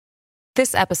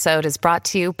This episode is brought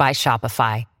to you by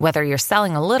Shopify. Whether you're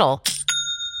selling a little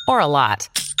or a lot,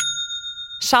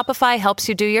 Shopify helps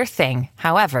you do your thing,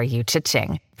 however you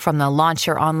cha-ching. From the launch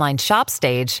your online shop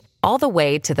stage, all the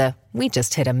way to the we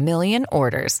just hit 1 million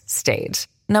orders stage.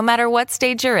 No matter what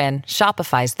stage you're in,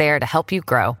 Shopify's there to help you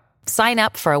grow. Sign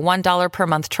up for a $1 per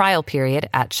month trial period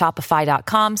at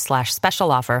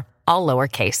shopify.com/special offer, all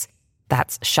lowercase.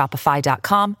 That's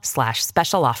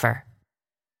shopify.com/special offer.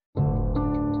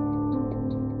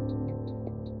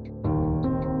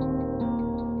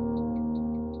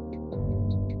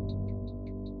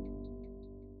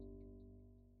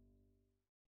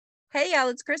 Hey y'all,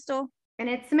 it's Crystal. And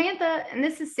it's Samantha, and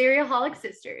this is Serialholic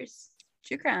Sisters.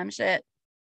 True crime shit.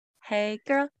 Hey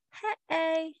girl,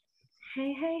 hey.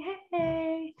 Hey, hey, hey,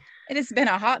 hey. It has been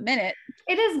a hot minute.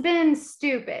 It has been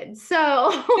stupid.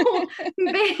 So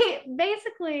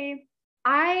basically,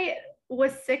 I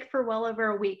was sick for well over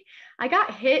a week. I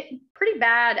got hit pretty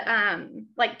bad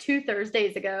like 2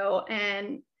 Thursdays ago,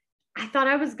 and I thought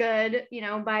I was good,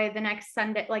 by the next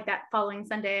Sunday, like that following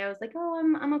Sunday. I was like, oh,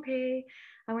 I'm okay.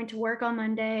 I went to work on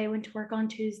Monday, went to work on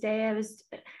Tuesday. I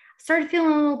started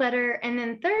feeling a little better. And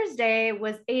then Thursday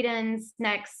was Aiden's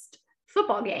next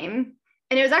football game,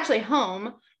 and it was actually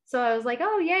home. So I was like,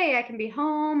 oh, yay, I can be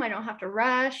home. I don't have to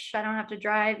rush. I don't have to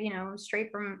drive,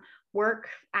 straight from work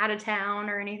out of town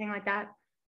or anything like that.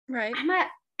 Right. I'm at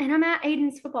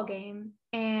Aiden's football game,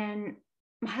 and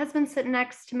my husband's sitting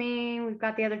next to me. We've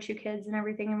got the other 2 kids and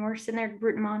everything, and we're sitting there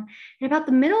rooting them on. And about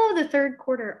the middle of the third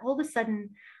quarter, all of a sudden,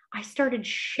 I started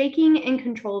shaking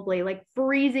uncontrollably, like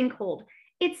freezing cold.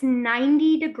 It's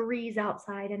 90 degrees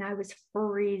outside, and I was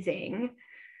freezing.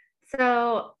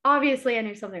 So obviously I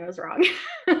knew something was wrong.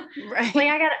 Right. Like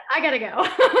I gotta go.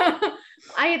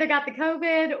 I either got the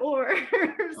COVID or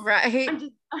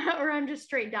right. I'm just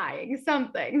straight dying,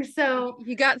 something. So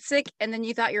you got sick, and then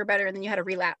you thought you were better, and then you had a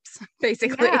relapse,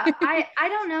 basically. Yeah, I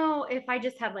don't know if I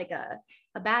just had like a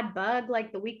bad bug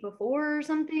like the week before or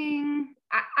something.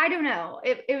 I don't know.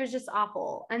 It was just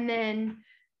awful. And then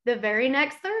the very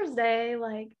next Thursday,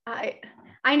 like I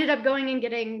ended up going and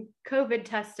getting COVID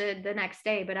tested the next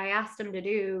day, but I asked them to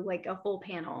do like a full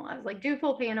panel. I was like, do a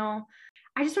full panel.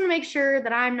 I just want to make sure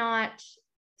that I'm not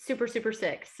super, super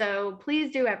sick. So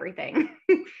please do everything.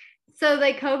 So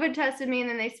they COVID tested me, and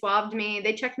then they swabbed me.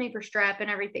 They checked me for strep and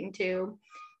everything too.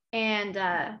 And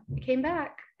I came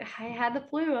back. I had the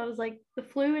flu. I was like, the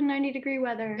flu in 90-degree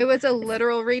weather. It was a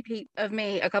literal repeat of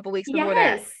me a couple weeks before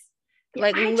that.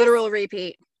 Like literal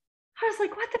repeat. I was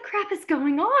like, what the crap is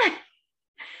going on?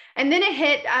 And then it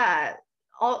hit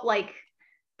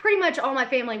pretty much all my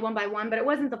family one by one, but it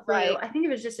wasn't the flu. Right. I think it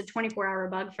was just a 24-hour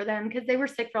bug for them because they were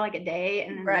sick for like a day,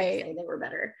 and then the next day they were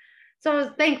better. So I was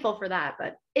thankful for that,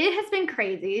 but it has been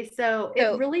crazy. So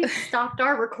it really stopped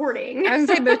our recording. I was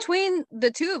gonna say, between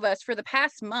the 2 of us for the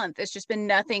past month, it's just been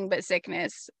nothing but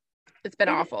sickness. It's been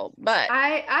awful, but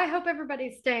I hope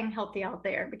everybody's staying healthy out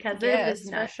there, because it is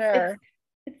nuts. For sure.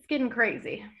 It's getting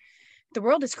crazy. The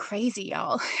world is crazy,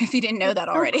 y'all, if you didn't know that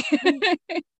already.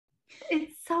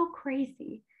 It's so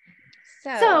crazy.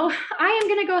 So I am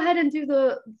going to go ahead and do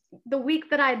the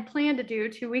week that I had planned to do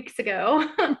 2 weeks ago.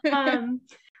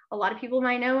 A lot of people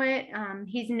might know it.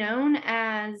 He's known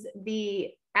as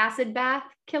the acid bath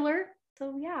killer.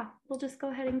 So yeah, we'll just go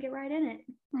ahead and get right in it.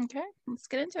 Okay, let's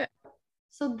get into it.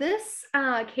 So this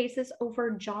case is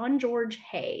over John George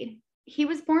Hay. He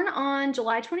was born on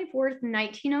July 24th,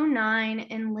 1909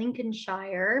 in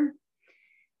Lincolnshire.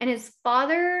 And his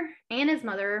father and his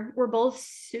mother were both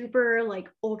super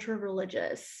ultra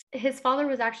religious. His father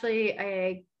was actually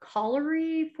a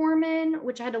colliery foreman,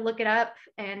 which I had to look it up.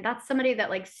 And that's somebody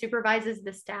that supervises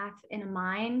the staff in a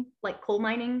mine, like coal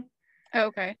mining. Oh,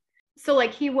 okay. So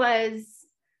he was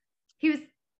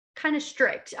kind of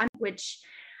strict, which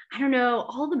I don't know,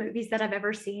 all the movies that I've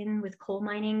ever seen with coal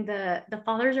mining, the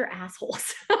fathers are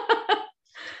assholes.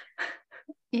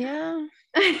 Yeah.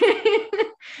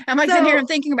 I'm sitting here and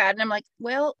thinking about it, and I'm like,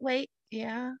 well, wait,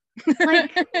 yeah.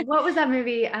 What was that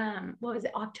movie? What was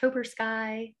it? October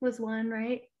Sky was one,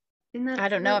 right? I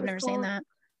don't know. I've never seen that.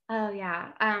 Oh yeah.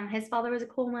 His father was a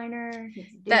coal miner.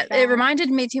 It reminded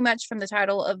me too much from the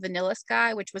title of Vanilla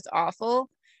Sky, which was awful.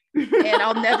 And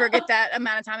I'll never get that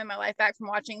amount of time in my life back from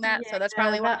watching that. Yeah, so that's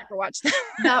probably why I never watched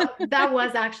that. that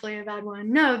was actually a bad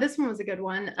one. No, this one was a good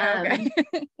one. Okay.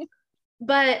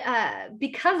 But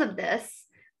because of this,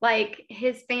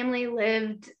 his family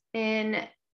lived in,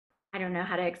 I don't know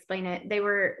how to explain it. They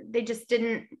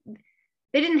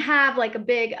didn't have a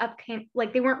big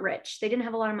they weren't rich. They didn't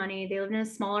have a lot of money. They lived in a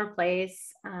smaller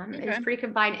place. It was pretty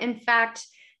confined. In fact,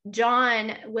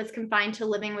 John was confined to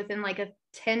living within a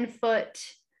 10-foot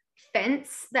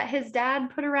fence that his dad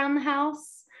put around the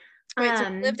house. Wait, so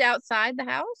he lived outside the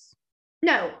house?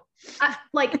 No,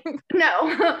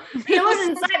 no, he was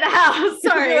inside the house.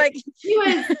 Sorry, like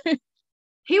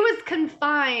he was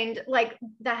confined. Like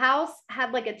the house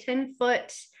had like a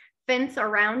 10-foot fence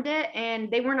around it,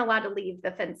 and they weren't allowed to leave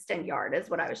the fenced-in yard. Is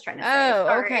what I was trying to say. Oh,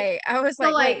 Sorry. okay. I was So,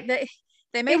 like, wait,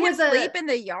 they made him sleep in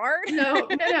the yard? No,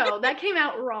 that came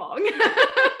out wrong.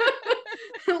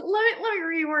 let me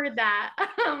reword that.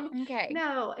 Okay.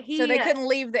 No, so they couldn't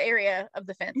leave the area of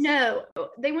the fence. No,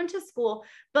 they went to school,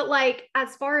 but like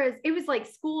as far as it was like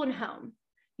school and home,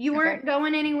 you weren't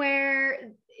going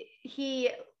anywhere. He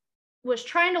was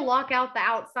trying to lock out the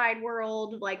outside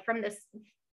world, like from this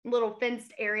little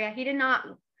fenced area. He didn't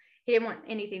want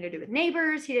anything to do with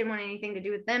neighbors. He didn't want anything to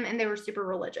do with them, and they were super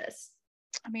religious.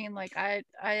 I mean, like I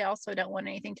also don't want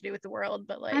anything to do with the world,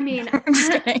 but like, I mean,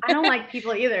 I don't like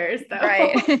people either. So,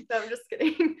 right. So I'm just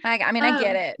kidding. I mean, I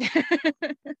get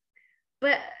it.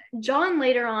 But John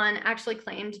later on actually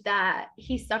claimed that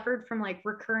he suffered from like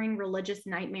recurring religious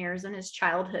nightmares in his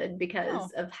childhood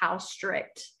because of how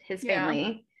strict his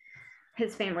family's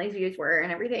views were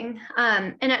and everything.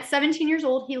 And at 17 years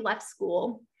old, he left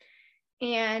school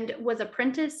and was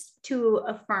apprenticed to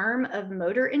a firm of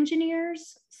motor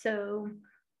engineers. So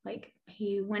like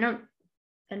he went out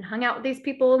and hung out with these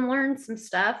people and learned some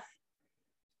stuff.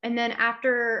 And then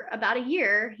after about a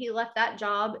year, he left that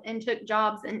job and took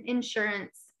jobs in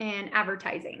insurance and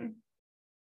advertising.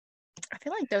 I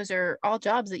feel like those are all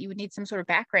jobs that you would need some sort of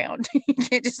background. You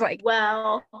can't just like.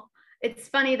 Well, it's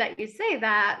funny that you say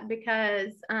that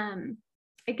because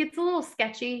it gets a little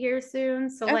sketchy here soon.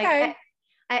 So like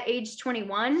at age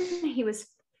 21, he was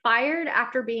fired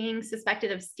after being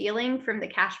suspected of stealing from the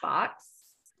cash box.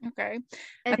 Okay.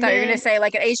 I thought you were going to say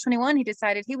like at age 21, he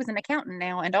decided he was an accountant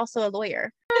now and also a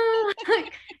lawyer.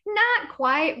 Not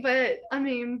quite, but I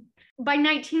mean, by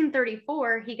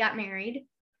 1934, he got married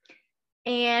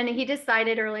and he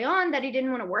decided early on that he didn't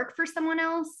want to work for someone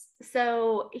else.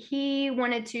 So he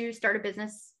wanted to start a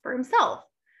business for himself,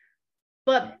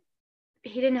 but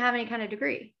he didn't have any kind of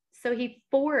degree. So he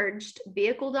forged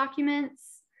vehicle documents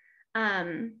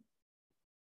and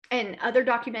other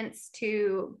documents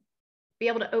to be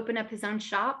able to open up his own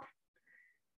shop.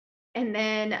 And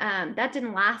then that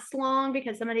didn't last long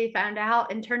because somebody found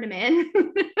out and turned him in.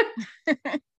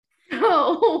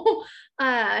 So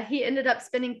he ended up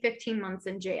spending 15 months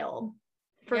in jail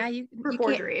for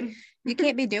forgery. You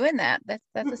can't be doing that.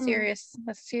 That's a serious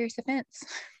offense.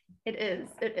 It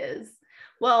is.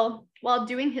 Well, while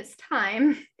doing his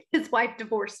time, his wife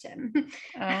divorced him.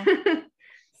 Oh.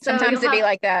 Sometimes it'd be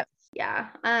like that. Yeah.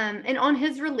 And on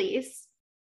his release,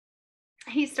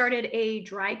 he started a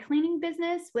dry cleaning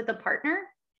business with a partner,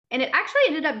 and it actually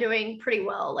ended up doing pretty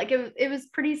well. Like it was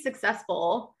pretty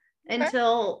successful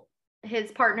until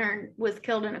his partner was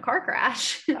killed in a car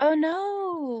crash. Oh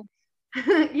no.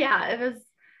 Yeah, it was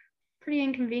pretty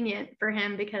inconvenient for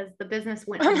him because the business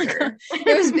went under.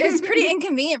 It's pretty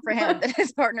inconvenient for him that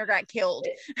his partner got killed.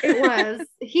 It was.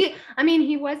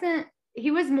 He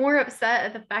was more upset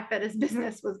at the fact that his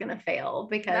business was going to fail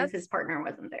because his partner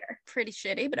wasn't there. Pretty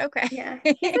shitty, but okay. Yeah.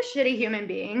 He's a shitty human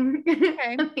being.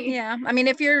 Okay. Yeah. I mean,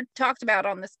 if you're talked about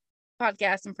on this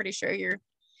podcast, I'm pretty sure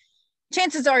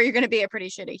chances are you're going to be a pretty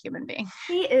shitty human being.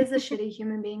 He is a shitty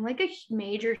human being, like a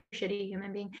major shitty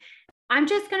human being. I'm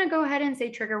just going to go ahead and say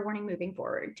trigger warning moving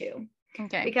forward too.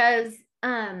 Okay. Because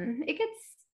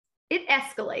it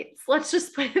escalates. Let's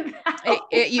just put it that way.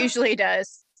 It usually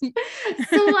does. so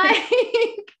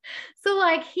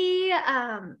he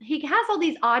has all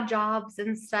these odd jobs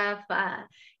and stuff,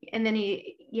 and then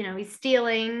he's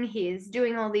stealing, he's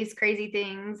doing all these crazy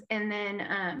things, and then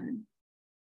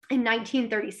in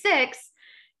 1936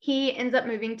 he ends up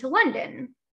moving to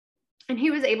London, and he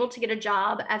was able to get a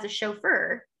job as a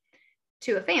chauffeur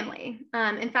to a family.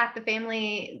 In fact, the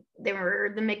family, they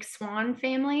were the McSwan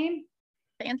family.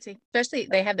 Fancy, especially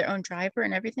they have their own driver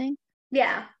and everything.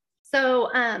 Yeah. So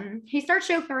he starts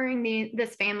chauffeuring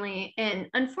this family, and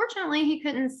unfortunately he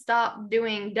couldn't stop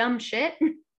doing dumb shit.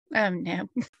 No.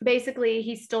 Basically,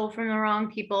 he stole from the wrong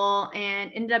people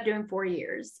and ended up doing 4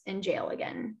 years in jail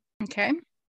again. Okay.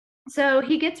 So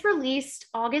he gets released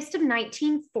August of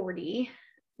 1940,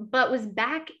 but was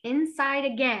back inside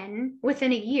again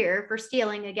within a year for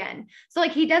stealing again. So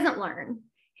like he doesn't learn.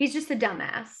 He's just a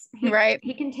dumbass. Right.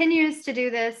 He continues to do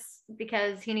this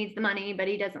because he needs the money, but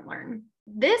he doesn't learn.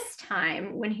 This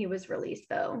time when he was released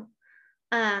though,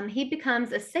 he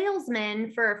becomes a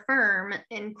salesman for a firm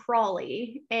in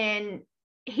Crawley, and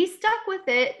he stuck with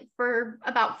it for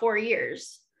about 4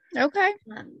 years. Okay.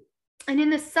 And in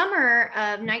the summer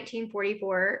of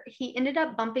 1944, he ended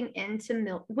up bumping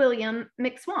into William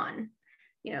McSwan,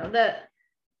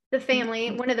 the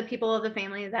family, one of the people of the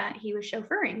family that he was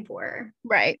chauffeuring for.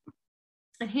 Right.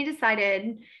 And he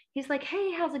decided, he's like,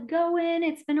 hey, how's it going?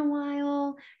 It's been a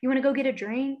while. You want to go get a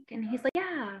drink? And he's like,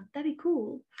 yeah, that'd be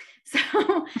cool.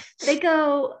 So they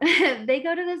go to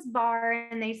this bar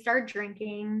and they start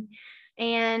drinking.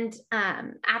 And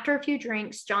after a few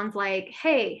drinks, John's like,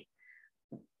 hey,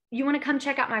 you want to come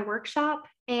check out my workshop?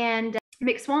 And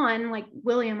McSwan, like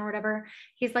William or whatever,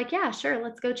 he's like, yeah, sure,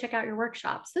 let's go check out your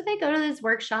workshop. So they go to this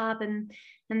workshop and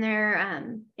they're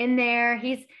in there.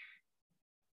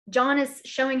 John is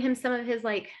showing him some of his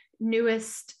like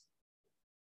newest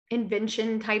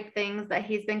invention type things that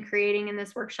he's been creating in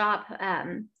this workshop,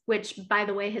 which, by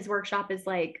the way, his workshop is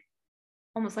like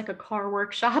almost like a car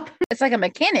workshop. It's like a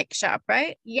mechanic shop,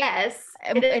 right? Yes.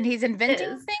 And he's inventing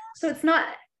things? So it's not,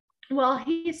 well,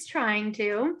 he's trying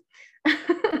to.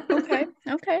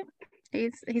 Okay.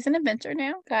 He's an inventor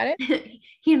now. Got it.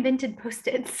 He invented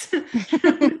Post-its.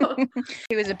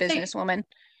 He was a businesswoman.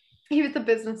 He was a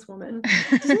businesswoman.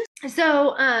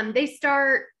 So they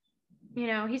start,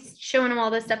 he's showing them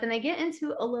all this stuff and they get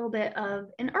into a little bit of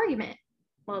an argument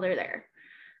while they're there.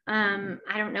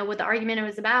 I don't know what the argument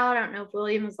was about. I don't know if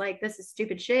William was like, this is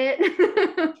stupid shit.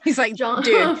 He's like, John,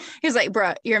 dude, he's like,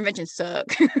 bruh, your inventions suck.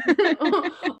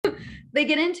 They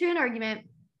get into an argument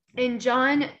and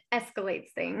John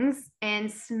escalates things and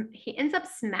he ends up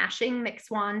smashing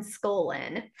McSwan's skull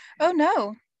in. Oh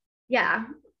no. Yeah.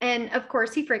 And of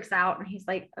course he freaks out and he's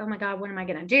like, oh my God, what am I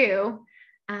going to do?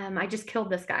 I just killed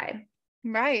this guy.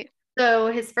 Right. So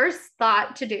his first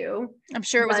thought to do, I'm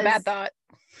sure it was a bad thought.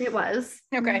 It was.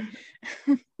 Okay.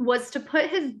 Was to put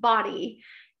his body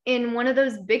in one of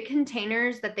those big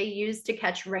containers that they use to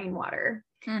catch rainwater.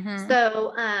 Mm-hmm.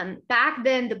 So back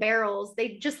then the barrels,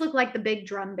 they just look like the big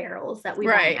drum barrels that we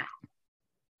buy now.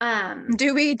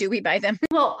 Do we buy them?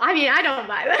 Well, I mean, I don't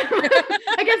buy them.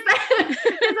 I guess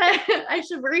I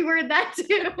should reword that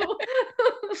too.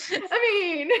 I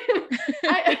mean,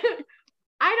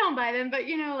 I don't buy them, but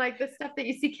like the stuff that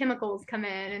you see chemicals come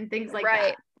in and things like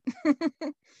that.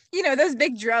 Those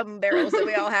big drum barrels that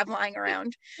we all have lying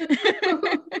around.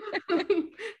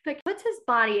 Like puts his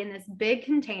body in this big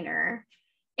container,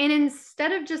 and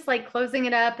instead of just like closing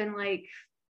it up and like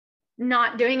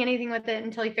not doing anything with it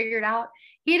until he figured out,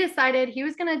 he decided he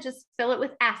was going to just fill it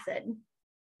with acid.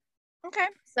 Okay.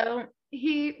 So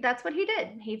that's what he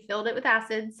did. He filled it with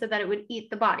acid so that it would eat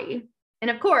the body.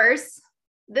 And of course,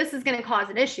 this is going to cause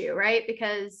an issue, right?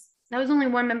 Because that was only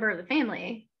one member of the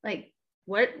family. Like,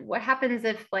 what happens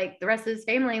if like the rest of his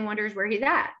family wonders where he's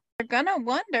at? They're gonna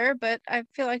wonder, but I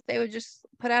feel like they would just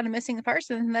put out a missing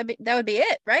person and that would be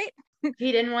it, right?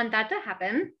 He didn't want that to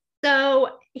happen.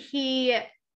 So he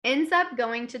ends up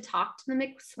going to talk to the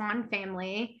McSwan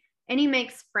family and he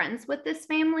makes friends with this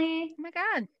family. Oh my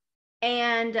God.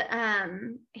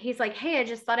 And he's like, hey, I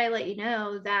just thought I'd let you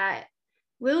know that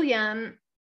William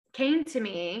came to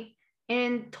me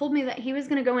and told me that he was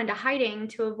going to go into hiding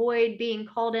to avoid being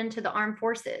called into the armed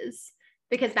forces.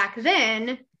 Because back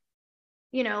then,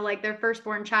 like their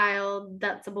firstborn child,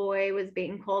 that's a boy, was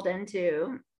being called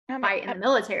into fight in the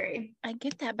military. I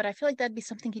get that, but I feel like that'd be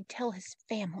something he'd tell his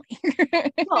family.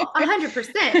 Well,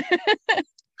 100%.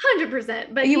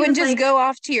 100%. But you wouldn't just go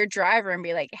off to your driver and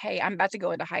be like, hey, I'm about to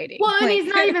go into hiding. Well, and he's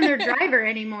not even their driver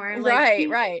anymore. Like,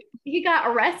 right. He got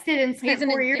arrested and spent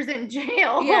 4 years in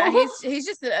jail. Yeah, he's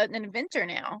just an inventor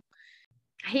now.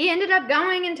 He ended up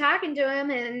going and talking to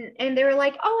him and they were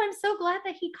like, oh, I'm so glad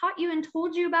that he caught you and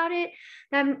told you about it.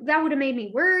 That would have made me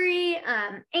worry.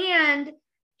 And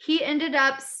he ended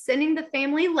up sending the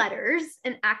family letters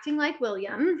and acting like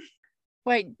William.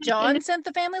 Wait, John sent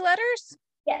the family letters?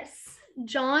 Yes.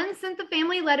 John sent the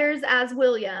family letters as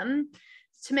William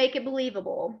to make it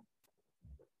believable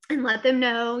and let them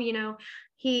know,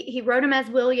 he wrote him as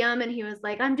William and he was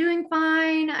like, I'm doing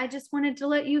fine. I just wanted to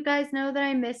let you guys know that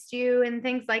I missed you and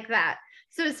things like that.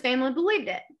 So his family believed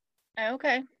it.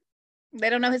 Okay.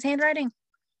 They don't know his handwriting.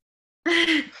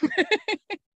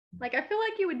 Like, I feel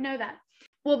like you would know that.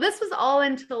 Well, this was all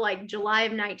until like July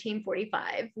of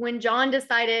 1945 when John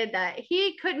decided that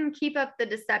he couldn't keep up the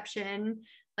deception.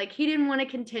 Like he didn't want to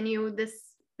continue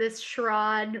this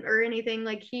charade or anything.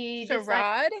 Like he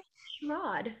charade?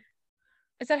 Charade.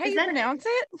 Is that how you pronounce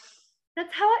it?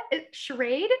 That's how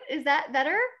charade? Is that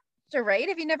better? Charade?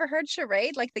 Have you never heard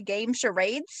charade? Like the game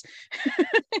charades?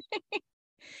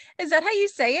 Is that how you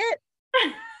say it?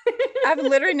 I've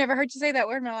literally never heard you say that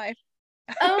word in my life.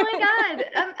 Oh my God.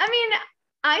 I mean,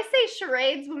 I say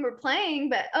charades when we're playing,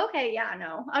 but okay, yeah,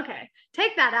 no. Okay.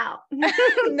 Take that out.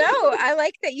 No, I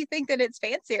like that you think that it's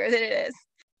fancier than it is.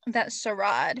 That's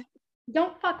charade.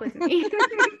 Don't fuck with me.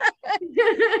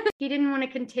 He didn't want to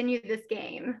continue this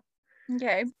game.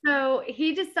 Okay. So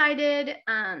he decided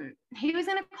he was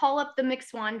going to call up the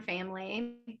McSwan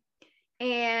family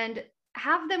and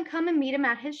have them come and meet him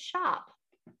at his shop,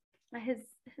 at his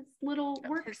little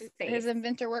workspace. His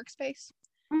inventor workspace.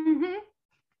 Mm-hmm.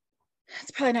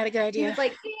 That's probably not a good idea. He was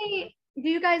like, hey, do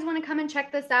you guys want to come and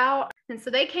check this out? And so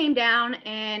they came down,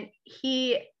 and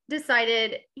he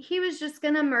decided he was just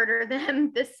going to murder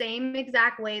them the same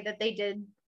exact way that they did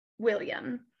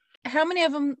William. How many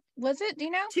of them was it? Do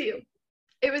you know? 2.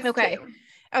 It was okay. 2.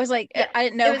 I was like, yeah, I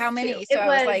didn't know how many. 2. So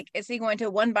I was like, is he going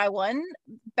to one by one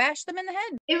bash them in the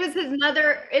head? It was his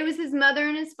mother. It was his mother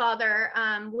and his father.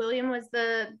 William was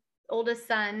the oldest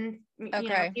son.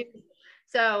 Okay.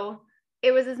 So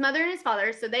it was his mother and his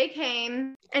father. So they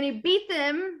came and he beat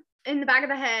them in the back of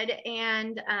the head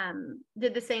and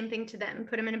did the same thing to them.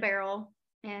 Put them in a barrel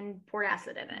and poured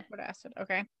acid in it. Poured acid.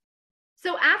 Okay.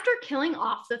 So after killing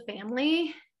off the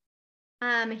family,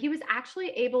 he was actually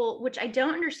able, which I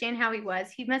don't understand how he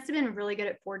was. He must have been really good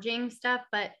at forging stuff,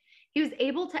 but he was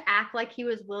able to act like he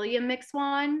was William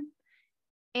McSwan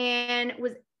and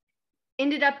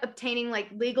ended up obtaining like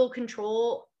legal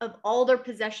control of all their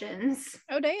possessions.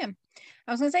 Oh, damn.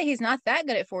 I was going to say he's not that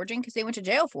good at forging because they went to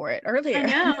jail for it earlier. I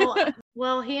know.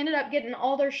 Well, he ended up getting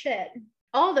all their shit.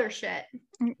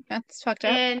 That's fucked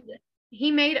up. And he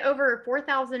made over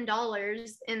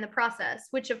 $4,000 in the process,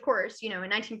 which of course, in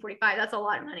 1945, that's a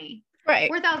lot of money. Right.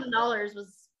 $4,000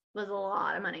 was a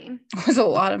lot of money. It was a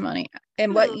lot of money.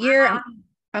 And what year?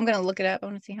 I'm going to look it up. I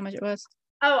want to see how much it was.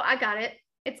 Oh, I got it.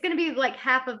 It's going to be like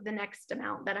half of the next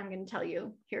amount that I'm going to tell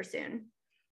you here soon.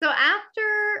 So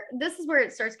this is where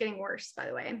it starts getting worse, by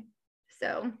the way.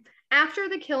 So after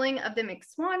the killing of the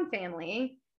McSwan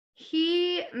family,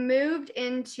 he moved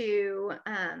into,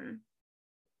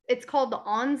 it's called the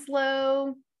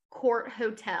Onslow Court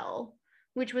Hotel,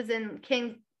 which was in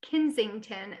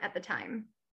Kensington at the time.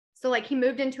 So like he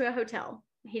moved into a hotel.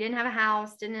 He didn't have a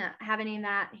house, didn't have any of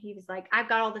that. He was like, I've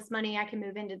got all this money. I can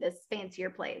move into this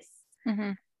fancier place.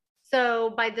 Mm-hmm. So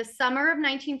by the summer of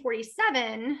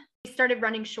 1947, he started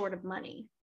running short of money.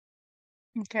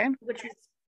 Okay. Which was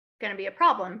going to be a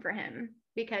problem for him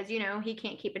because, he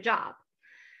can't keep a job.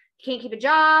 He can't keep a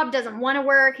job, doesn't want to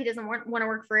work. He doesn't want to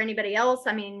work for anybody else.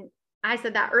 I mean, I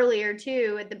said that earlier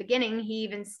too. At the beginning, he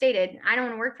even stated, I don't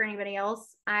want to work for anybody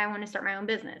else. I want to start my own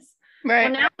business.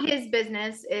 Right. Well, now his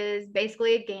business is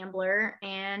basically a gambler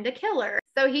and a killer.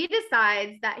 So he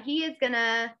decides that he is going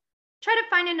to try to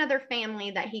find another family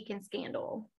that he can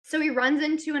scandal. So he runs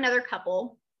into another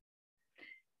couple,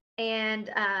 and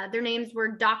their names were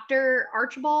Dr.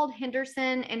 Archibald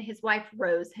Henderson and his wife,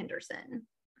 Rose Henderson.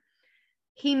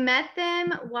 He met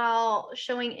them while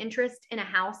showing interest in a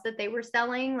house that they were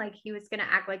selling. Like he was going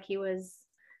to act like he was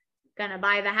going to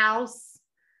buy the house.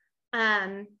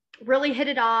 Really hit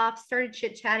it off, started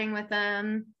chit-chatting with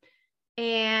them,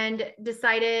 and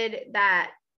decided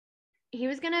that he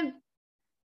was going to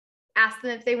ask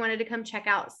them if they wanted to come check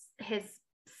out his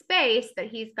space that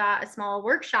he's got a small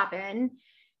workshop in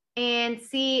and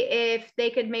see if they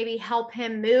could maybe help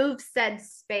him move said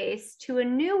space to a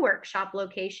new workshop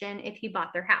location if he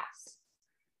bought their house.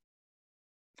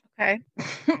 Okay.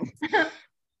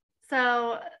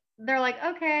 So they're like,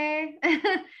 okay.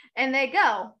 And they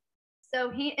go. So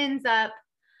he ends up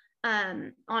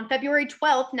on February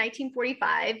 12th,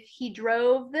 1945, he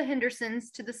drove the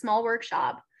Hendersons to the small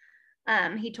workshop.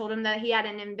 He told them that he had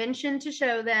an invention to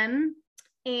show them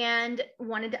and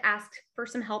wanted to ask for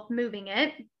some help moving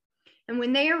it. And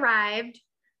when they arrived,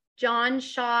 John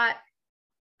shot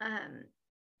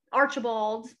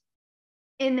Archibald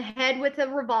in the head with a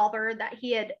revolver that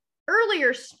he had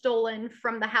earlier stolen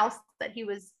from the house that he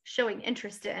was showing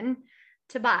interest in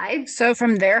to buy. So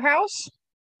from their house?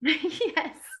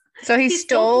 Yes. So he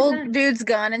stole dude's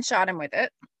gun and shot him with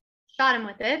it.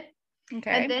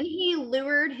 Okay. And then he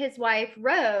lured his wife,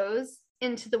 Rose,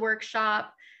 into the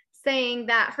workshop, saying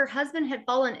that her husband had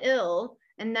fallen ill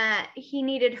and that he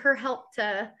needed her help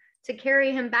to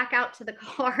carry him back out to the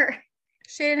car.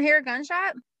 She didn't hear a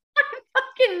gunshot? I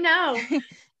fucking know.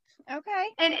 Okay.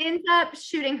 And ends up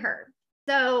shooting her.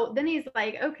 So then he's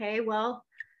like, okay, well,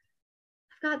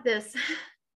 I've got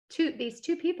these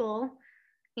two people,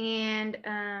 and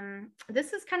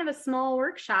this is kind of a small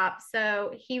workshop.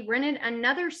 So he rented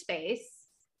another space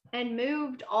and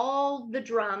moved all the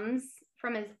drums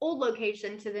from his old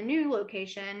location to the new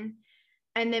location,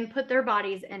 and then put their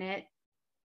bodies in it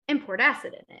and poured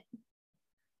acid in it.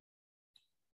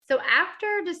 So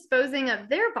after disposing of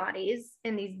their bodies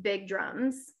in these big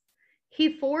drums,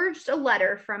 he forged a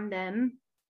letter from them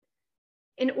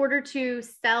in order to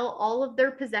sell all of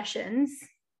their possessions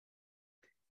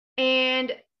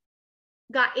and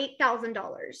got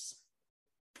 $8,000.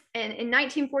 And in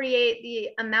 1948, the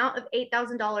amount of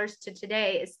 $8,000 to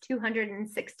today is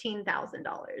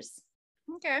 $216,000.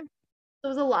 Okay. So it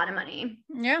was a lot of money.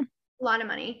 Yeah. A lot of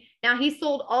money. Now he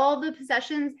sold all the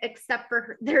possessions except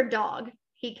for their dog.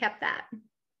 He kept that.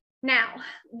 Now,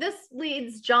 this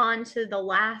leads John to the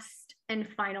last and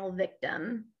final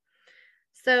victim.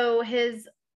 So his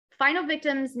final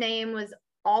victim's name was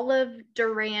Olive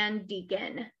Duran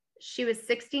Deacon. She was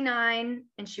 69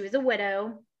 and she was a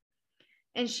widow.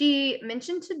 And she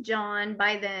mentioned to John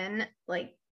by then,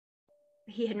 like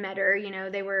he had met her, you know,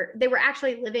 they were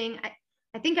actually living,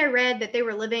 I think I read that they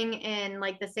were living in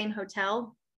like the same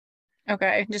hotel.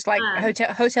 Okay. Just like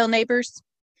hotel neighbors.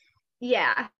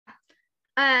 Yeah.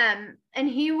 And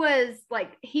he was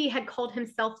like, he had called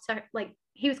himself to like,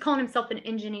 he was calling himself an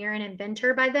engineer and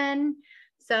inventor by then.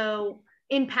 So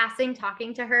in passing,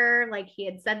 talking to her, like he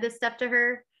had said this stuff to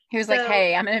her. He was like,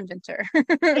 hey, I'm an inventor.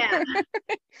 Yeah.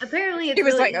 Apparently it's he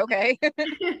was really, like, okay.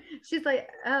 She's like,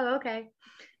 oh, okay.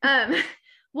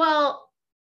 Well,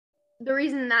 the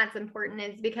reason that's important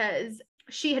is because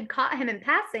she had caught him in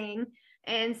passing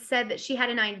and said that she had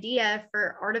an idea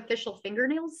for artificial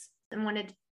fingernails and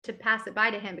wanted to pass it by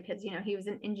to him because, you know, he was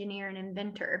an engineer and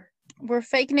inventor. Were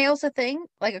fake nails a thing?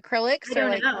 Like acrylics or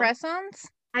like press-ons?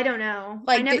 I don't know.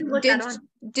 Like, I never looked that on.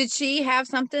 Did she have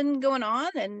something going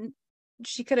on and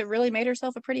she could have really made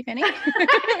herself a pretty penny? I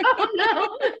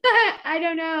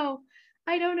don't know.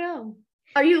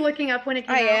 Are you looking up when it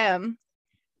came out? I am.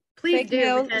 Please fake do.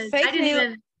 Nails,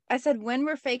 I said, when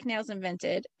were fake nails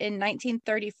invented? In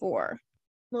 1934.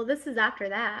 Well, this is after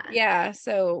that. Yeah.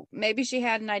 So maybe she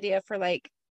had an idea for like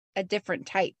a different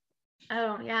type.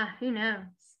 Oh, yeah. Who knows?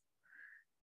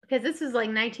 Because this is like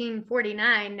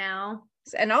 1949 now.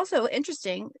 And also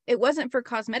interesting, it wasn't for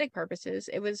cosmetic purposes.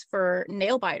 It was for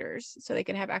nail biters, so they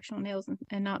could have actual nails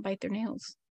and not bite their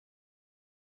nails.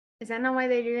 Is that not why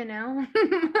they do it now?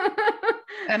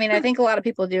 I mean, I think a lot of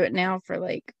people do it now for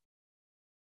like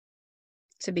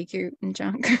to be cute and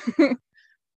junk.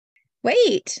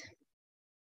 Wait,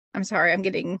 I'm sorry, I'm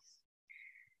getting,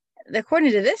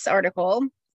 according to this article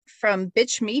from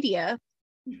Bitch Media.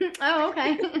 Oh,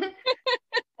 okay.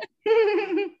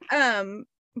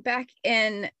 Back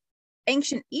in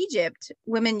ancient Egypt,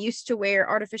 women used to wear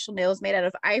artificial nails made out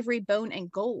of ivory, bone, and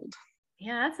gold.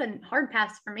 Yeah, that's a hard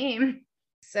pass for me.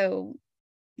 So,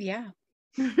 yeah.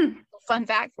 Fun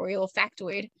fact for you, a little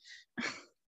factoid.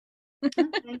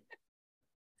 Okay.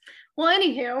 Well,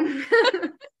 anywho,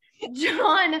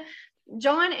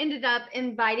 John ended up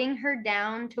inviting her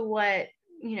down to what,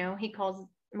 you know, he calls,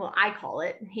 well, I call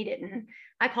it, he didn't.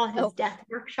 I call it his death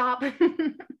workshop.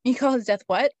 You call his death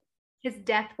what? His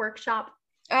death workshop.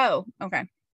 Oh, okay.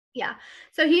 Yeah.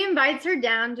 So he invites her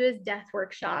down to his death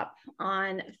workshop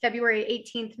on February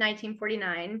 18th,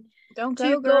 1949. Don't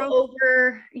go, girl.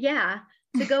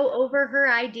 To go over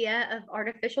her idea of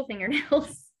artificial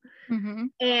fingernails. Mm-hmm.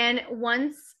 And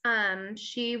once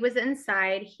she was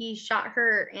inside, he shot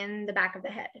her in the back of the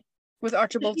head. With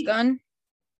Archibald's gun?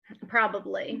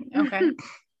 Probably. Okay.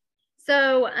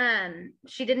 So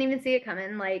she didn't even see it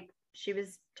coming. Like, she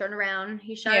was turned around.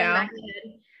 He shot her in the back of the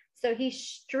head. So he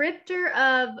stripped her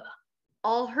of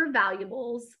all her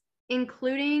valuables,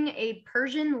 including a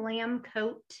Persian lamb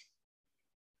coat,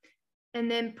 and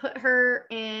then put her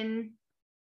in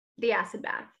the acid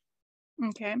bath.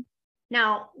 Okay.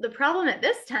 Now, the problem at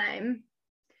this time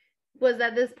was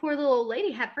that this poor little old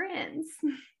lady had friends.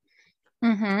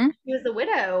 Mm-hmm. She was a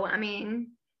widow. I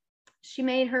mean, she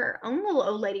made her own little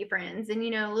old lady friends, and, you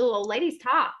know, little old ladies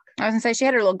talk. I was gonna say she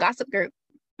had her little gossip group.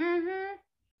 Mm-hmm.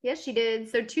 Yes, she did.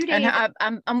 So 2 days.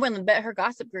 And I'm willing to bet her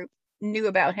gossip group knew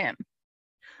about him.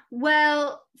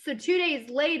 Well, so 2 days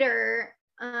later,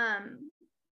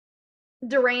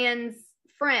 Duran's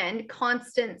friend,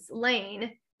 Constance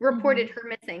Lane, reported her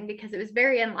missing because it was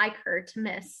very unlike her to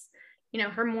miss, you know,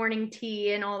 her morning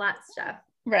tea and all that stuff.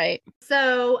 Right.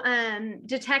 So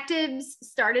detectives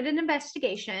started an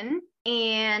investigation,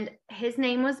 and his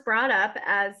name was brought up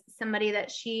as somebody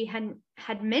that she had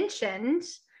mentioned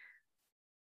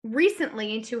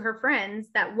recently to her friends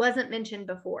that wasn't mentioned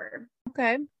before.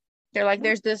 Okay. They're like,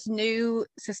 there's this new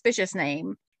suspicious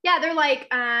name. Yeah, they're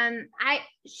like,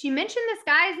 she mentioned this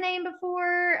guy's name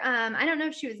before. I don't know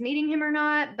if she was meeting him or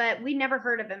not, but we never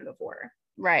heard of him before.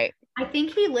 Right. I think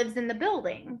he lives in the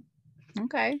building.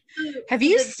 Okay. Have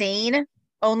you seen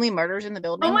Only Murders in the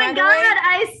Building? Oh my God,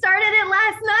 I started it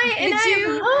last night and I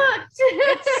looked.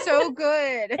 It's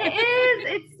good. It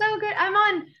is. It's so good.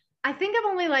 I think I'm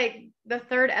only like the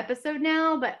 3rd episode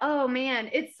now, but oh man,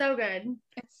 it's so good.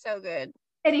 It's so good.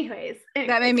 Anyways.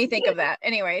 That made me think of that.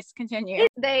 Anyways, continue.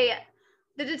 The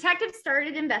detectives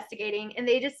started investigating and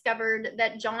they discovered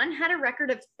that John had a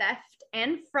record of theft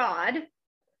and fraud.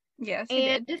 Yes,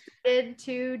 and decided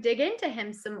to dig into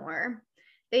him some more.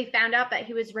 They found out that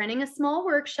he was renting a small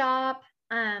workshop,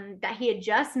 that he had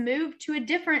just moved to a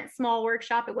different small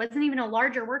workshop. It wasn't even a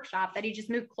larger workshop, that he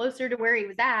just moved closer to where he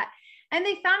was at. And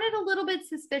they found it a little bit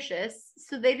suspicious.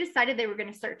 So they decided they were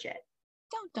going to search it.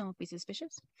 Don't be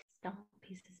suspicious. Don't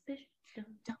be suspicious.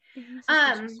 Don't be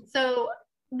suspicious. So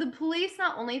the police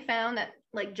not only found that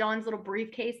like John's little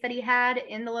briefcase that he had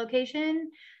in the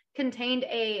location contained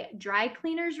a dry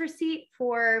cleaner's receipt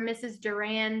for Mrs.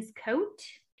 Duran's coat,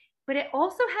 but it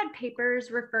also had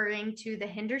papers referring to the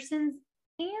Hendersons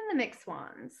and the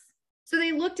McSwans. So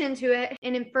they looked into it,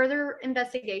 and in further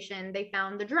investigation, they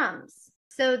found the drums.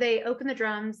 So they opened the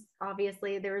drums.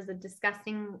 Obviously, there was a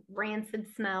disgusting rancid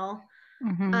smell.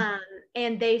 Mm-hmm.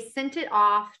 And they sent it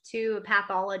off to a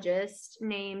pathologist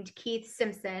named Keith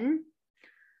Simpson,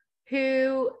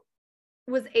 who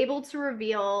was able to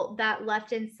reveal that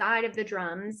left inside of the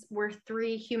drums were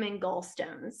 3 human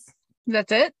gallstones.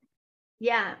 That's it?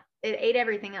 Yeah, it ate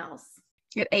everything else.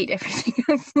 It ate everything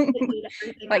else. It ate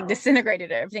everything like else.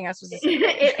 Disintegrated everything else. Was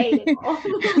it ate it all.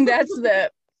 That's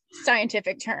the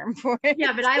scientific term for it.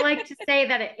 Yeah, but I like to say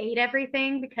that it ate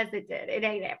everything because it did. It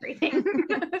ate everything.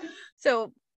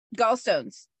 So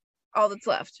gallstones, all that's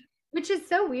left. Which is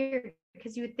so weird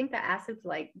because you would think that acid would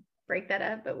like break that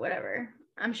up, but whatever.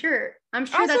 I'm sure also,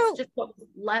 that's just what was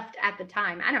left at the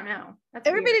time. I don't know. That's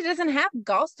everybody weird. Doesn't have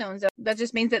gallstones. That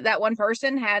just means that one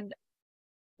person had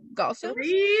gallstones.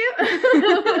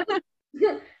 I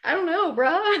don't know, bro.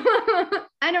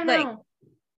 I don't know.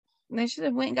 They should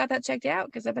have went and got that checked out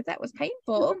because I bet that was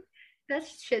painful.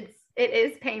 It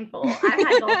is painful. I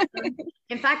had gallstones.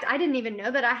 In fact, I didn't even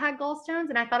know that I had gallstones,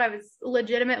 and I thought I was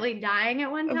legitimately dying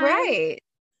at one time. Right.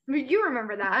 I mean, you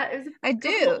remember that? I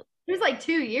do. It was like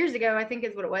 2 years ago, I think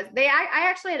is what it was. I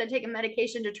actually had to take a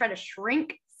medication to try to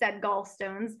shrink said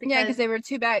gallstones. Because they were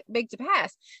too big to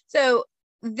pass. So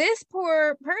this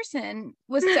poor person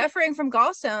was suffering from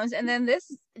gallstones, and then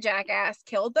this jackass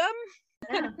killed them.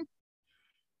 Yeah.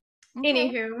 Okay.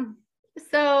 Anywho,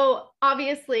 so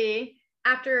obviously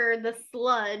after the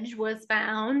sludge was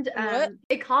found,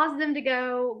 it caused them to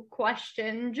go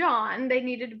question John. They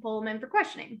needed to pull him in for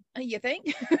questioning. You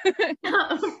think?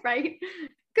 Right?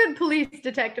 Good police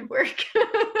detective work.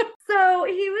 So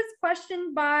he was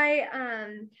questioned by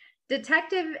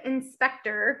Detective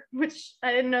Inspector, which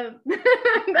I didn't know.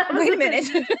 Wait a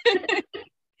minute.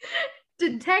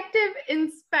 Detective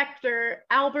Inspector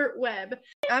Albert Webb.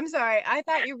 I'm sorry. I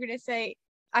thought you were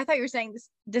saying this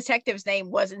detective's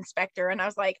name was Inspector, and I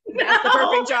was like, that's the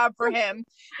perfect job for him.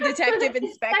 Detective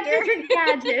Inspector.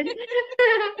 Gadget.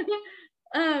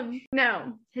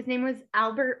 No, his name was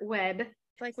Albert Webb.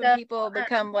 It's like when people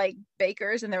become like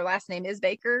bakers and their last name is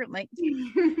Baker. Like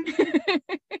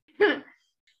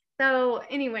So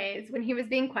anyways, when he was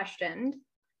being questioned,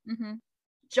 mm-hmm.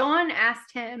 John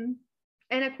asked him,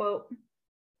 in a quote,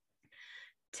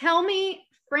 "Tell me,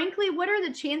 frankly, what are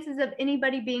the chances of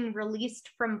anybody being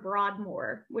released from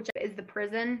Broadmoor," which is the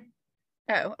prison?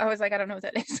 Oh, I was like, I don't know what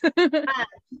that is.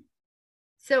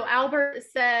 So Albert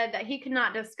said that he could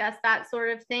not discuss that sort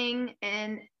of thing,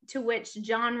 and to which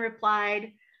John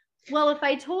replied, "Well, if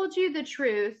I told you the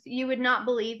truth, you would not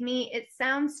believe me. It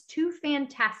sounds too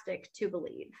fantastic to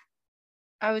believe."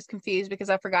 I was confused because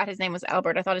I forgot his name was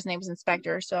Albert. I thought his name was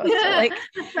Inspector. So I was like,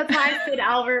 that's why I said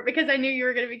Albert, because I knew you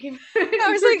were going to be confused. I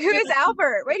was like, who is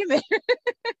Albert? Wait a minute.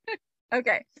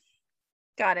 Okay.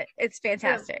 Got it. It's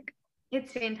fantastic.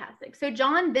 It's fantastic. So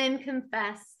John then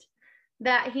confessed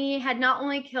that he had not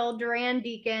only killed Duran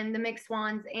Deacon, the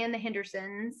McSwans, and the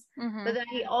Hendersons, mm-hmm. but that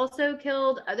he also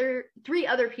killed 3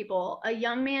 other people, a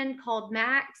young man called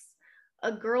Max,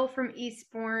 a girl from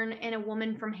Eastbourne, and a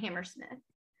woman from Hammersmith.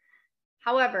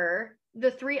 However,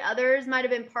 the 3 others might have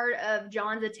been part of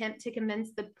John's attempt to convince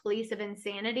the police of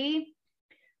insanity,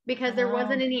 because there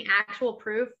wasn't any actual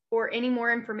proof or any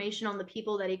more information on the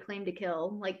people that he claimed to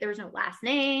kill. Like, there was no last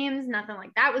names, nothing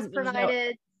like that was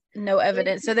provided. No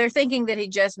evidence. So they're thinking that he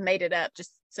just made it up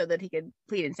just so that he could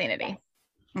plead insanity.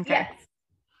 Yes. Okay. Yes.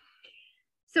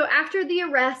 So after the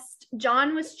arrest,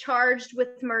 John was charged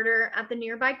with murder at the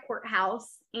nearby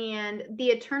courthouse, and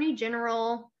the Attorney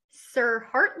General, Sir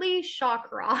Hartley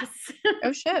Shawcross.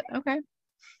 Oh shit. Okay.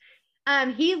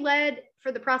 He led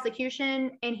for the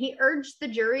prosecution, and he urged the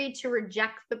jury to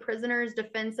reject the prisoner's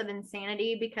defense of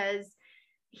insanity because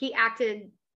he acted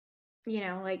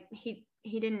like he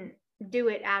didn't do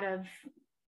it out of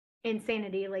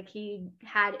insanity. Like he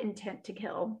had intent to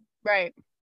kill. Right.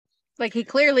 Like he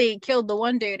clearly killed the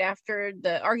one dude after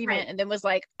the argument, and then was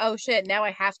like, oh shit, now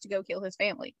I have to go kill his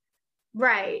family.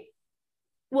 Right.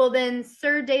 Well, then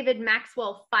Sir David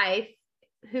Maxwell Fyfe,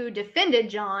 who defended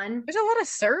John. There's a lot of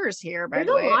sirs here, by There's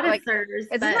the way. a lot of sirs.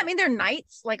 Doesn't that mean they're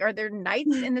knights? Like, are there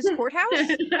knights in this courthouse?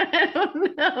 I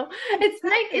don't know. It's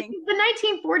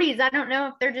the 1940s. I don't know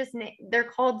if they're just they're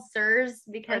called sirs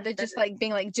because are they just like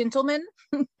being like gentlemen?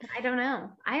 I don't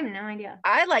know. I have no idea.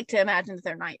 I like to imagine that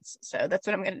they're knights, so that's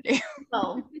what I'm gonna do.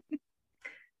 Oh.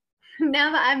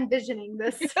 Now that I'm envisioning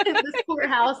this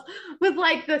courthouse with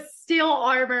like the steel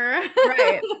armor.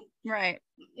 Right.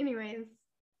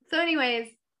 Anyways,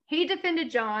 he defended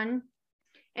John,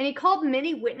 and he called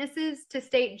many witnesses to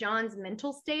state John's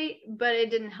mental state, but it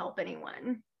didn't help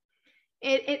anyone.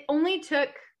 It only took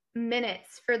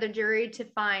minutes for the jury to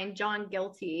find John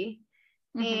guilty,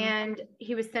 and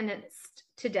he was sentenced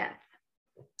to death.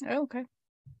 Oh, okay.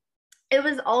 It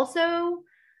was also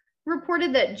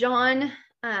reported that John,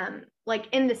 like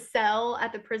in the cell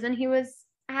at the prison he was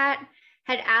at,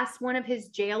 had asked one of his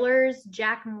jailers,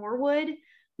 Jack Morwood,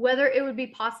 whether it would be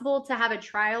possible to have a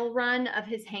trial run of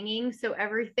his hanging so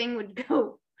everything would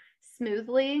go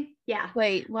smoothly. Yeah.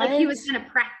 Wait, what? Like he was going to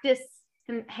practice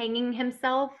him hanging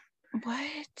himself.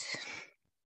 What?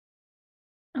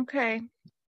 Okay.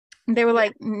 They were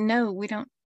like, no, we don't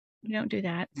do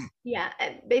that. Yeah.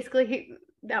 Basically,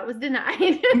 that was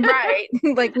denied. Right.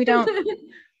 Like, we don't,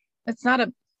 it's not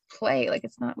a play. Like,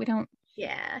 it's not, we don't.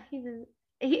 Yeah.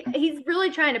 He's really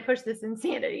trying to push this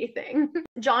insanity thing.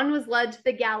 John was led to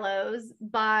the gallows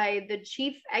by the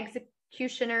chief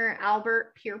executioner,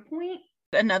 Albert Pierpoint.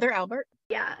 Another Albert?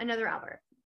 Yeah, another Albert.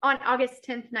 On August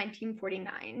 10th,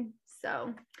 1949.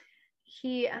 So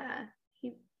he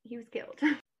was killed.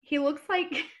 He looks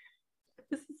like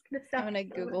this is gonna sound. I'm gonna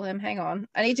Google him. Hang on.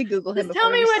 I need to Google him. Just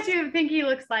tell me what you think he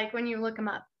looks like when you look him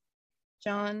up.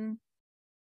 John.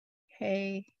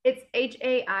 Hey. It's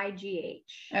Haigh.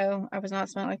 Oh, I was not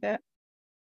spelling like that.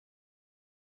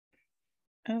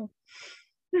 Oh.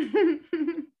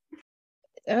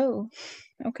 Oh,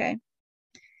 okay.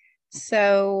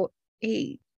 So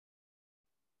he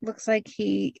looks like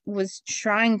he was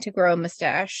trying to grow a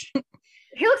mustache.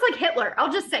 He looks like Hitler. I'll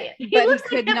just say it. But he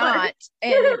could not,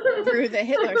 and grew the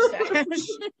Hitler stash.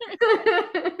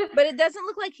 But it doesn't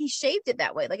look like he shaved it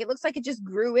that way. Like it looks like it just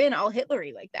grew in all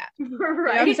Hitlery like that. Right. You know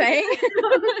what I'm saying?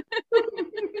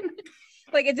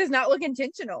 Like it does not look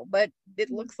intentional, but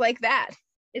it looks like that.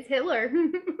 It's Hitler.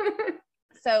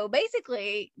 So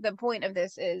basically, the point of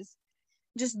this is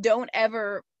just don't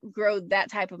ever grow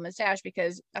that type of mustache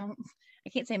because I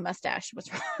can't say mustache.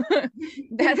 What's wrong? I was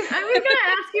gonna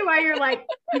ask you why you're like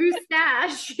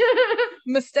mustache.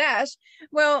 Mustache.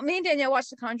 Well, me and Danielle watched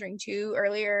The Conjuring 2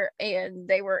 earlier, and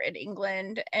they were in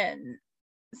England, and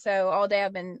so all day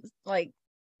I've been like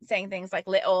saying things like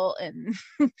little and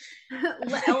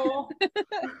little.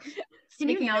 Can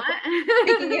you not?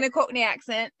 Speaking in a Cockney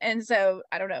accent, and so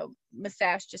I don't know.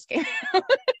 Mustache just came out.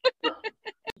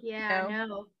 Yeah,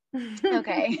 no.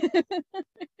 Okay.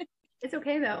 It's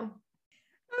okay though.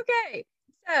 Okay,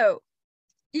 so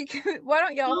why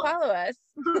don't y'all follow us?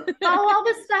 Follow all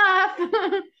the stuff.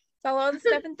 Follow all the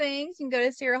stuff and things. You can go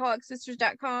to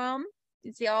serialholicsisters.com. You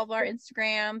can see all of our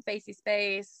Instagram, Facey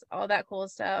Space, all that cool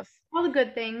stuff. All the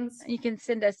good things. You can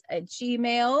send us a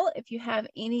Gmail if you have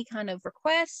any kind of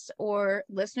requests or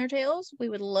listener tales. We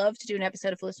would love to do an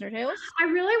episode of listener tales. I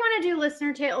really want to do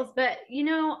listener tales, but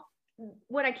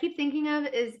what I keep thinking of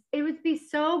is it would be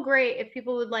so great if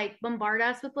people would like bombard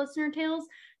us with listener tales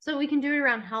so we can do it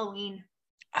around Halloween.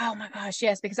 Oh my gosh,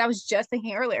 yes, because I was just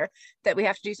thinking earlier that we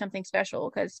have to do something special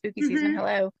because spooky season.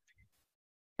 Hello.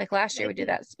 Like last year we did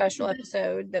that special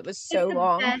episode that was so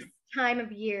long. Best time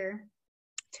of year.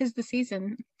 'Tis the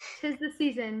season. 'Tis the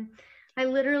season. I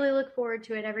literally look forward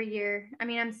to it every year. I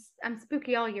mean, I'm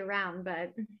spooky all year round,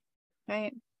 but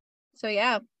right. So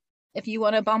yeah, if you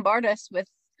want to bombard us with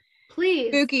please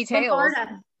spooky tales,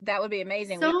 that would be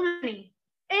amazing. So many.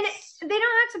 And they don't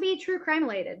have to be true crime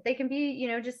related. They can be,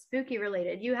 just spooky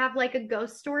related. You have like a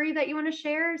ghost story that you want to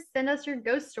share, send us your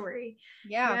ghost story.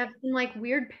 Yeah. You have some like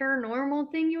weird paranormal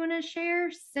thing you want to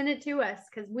share, send it to us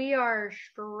because we are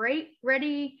straight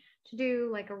ready to do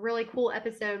like a really cool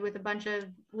episode with a bunch of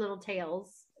little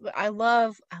tales. I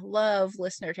love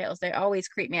listener tales. They always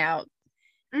creep me out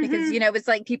because, it's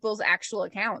like people's actual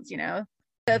accounts, So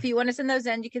if you want to send those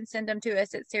in, you can send them to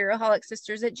us at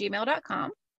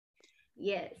serialholicsisters@gmail.com.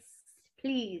 Yes,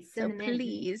 please send them in.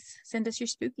 Please send us your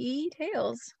spooky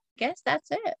tales. Guess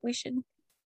that's it. We should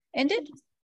end it.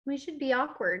 We should be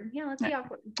awkward. Yeah, let's be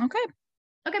awkward. Okay.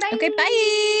 Okay, bye. Okay,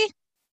 bye.